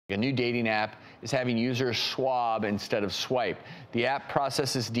A new dating app is having users swab instead of swipe. The app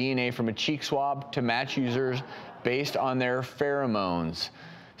processes DNA from a cheek swab to match users based on their pheromones.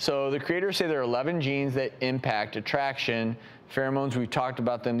 So the creators say there are 11 genes that impact attraction. Pheromones, we've talked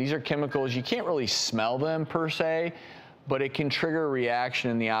about them. These are chemicals. You can't really smell them per se, but it can trigger a reaction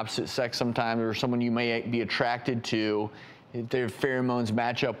in the opposite sex sometimes, or someone you may be attracted to, if their pheromones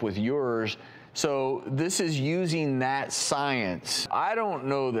match up with yours. So this is using that science. I don't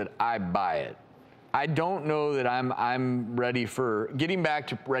know that I buy it. I don't know that I'm ready for, getting back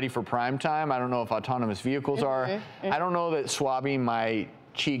to ready for prime time. I don't know if autonomous vehicles are. I don't know that swabbing my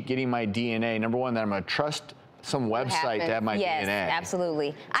cheek, getting my DNA, number one, that I'm gonna trust some website to have my DNA. Yes,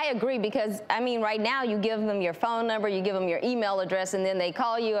 absolutely. I agree, because I mean, right now you give them your phone number, you give them your email address, and then they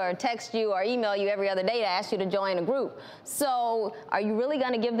call you or text you or email you every other day to ask you to join a group. So are you really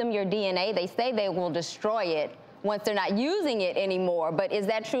going to give them your DNA? They say they will destroy it once they're not using it anymore, but is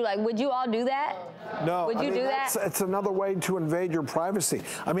that true? Like, would you all do that? No. Would you do that? It's another way to invade your privacy.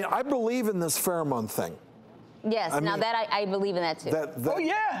 I mean, I believe in this pheromone thing. Yes, now that I believe in that too. Oh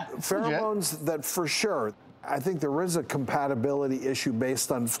yeah. Pheromones, that for sure. I think there is a compatibility issue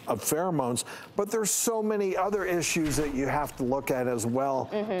based on pheromones, but there's so many other issues that you have to look at as well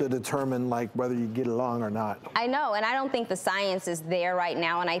to determine like whether you get along or not. I know, and I don't think the science is there right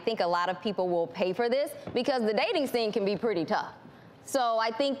now, and I think a lot of people will pay for this because the dating scene can be pretty tough. So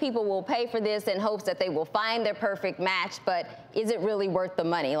I think people will pay for this in hopes that they will find their perfect match, but is it really worth the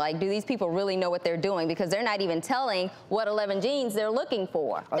money? Like, do these people really know what they're doing? Because they're not even telling what 11 genes they're looking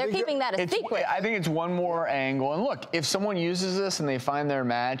for. They're keeping that a secret. I think it's one more angle. And look, if someone uses this and they find their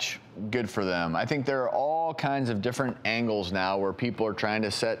match, good for them. I think there are all kinds of different angles now where people are trying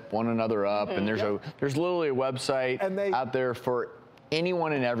to set one another up, and there's literally a website out there for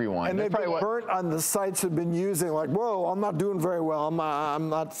anyone and everyone. And they've been burnt on the sites have been using, like, whoa, I'm not doing very well. I'm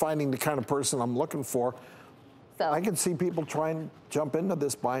not finding the kind of person I'm looking for. So I can see people trying to jump into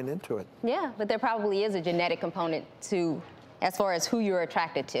this, buying into it. Yeah, but there probably is a genetic component to, as far as who you're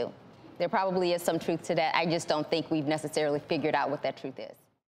attracted to. There probably is some truth to that. I just don't think we've necessarily figured out what that truth is.